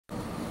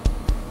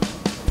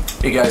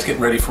Hey guys,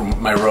 getting ready for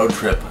my road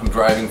trip. I'm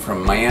driving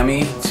from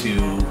Miami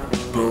to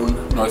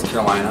Boone, North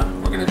Carolina.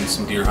 We're going to do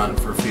some deer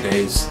hunting for a few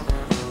days.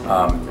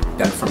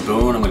 Then from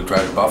Boone, I'm going to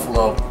drive to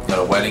Buffalo. Got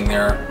a wedding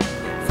there.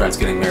 Friend's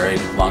getting married,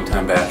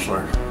 longtime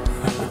bachelor.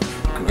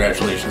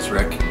 Congratulations,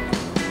 Rick.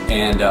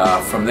 And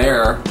from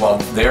there, well,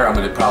 there I'm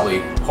going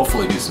to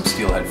hopefully do some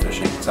steelhead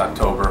fishing. It's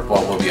October.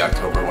 Well, it will be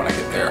October when I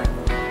get there.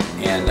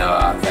 And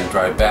then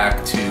drive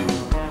back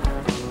to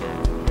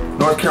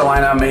North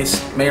Carolina.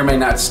 May or may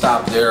not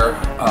stop there,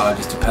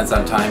 just depends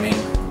on timing.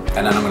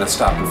 And then I'm going to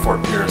stop in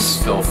Fort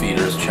Pierce, fill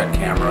feeders, check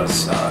cameras,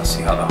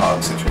 see how the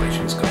hog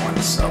situation is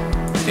going. So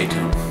stay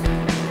tuned.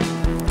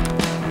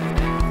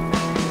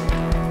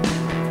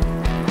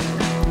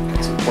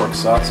 Get some pork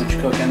sausage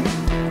cooking.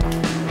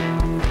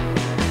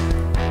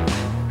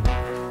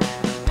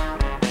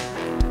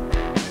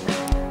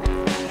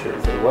 Shit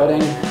for the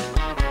wedding.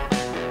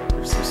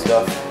 There's some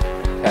stuff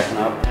packing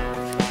up.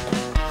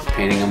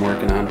 Painting I'm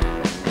working on.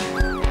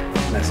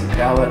 Messy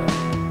palette,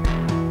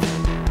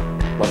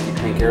 lucky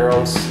pink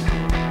arrows,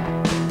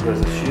 pairs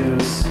of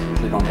shoes.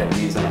 Usually don't have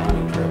these on a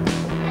hunting trip.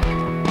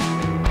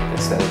 Like I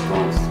said, it's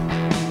going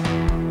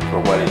for a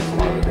wedding for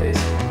one of the days.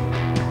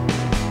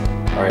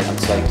 Alright, I'm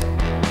psyched.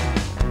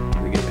 I'm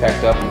gonna get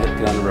packed up and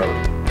get on the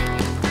road.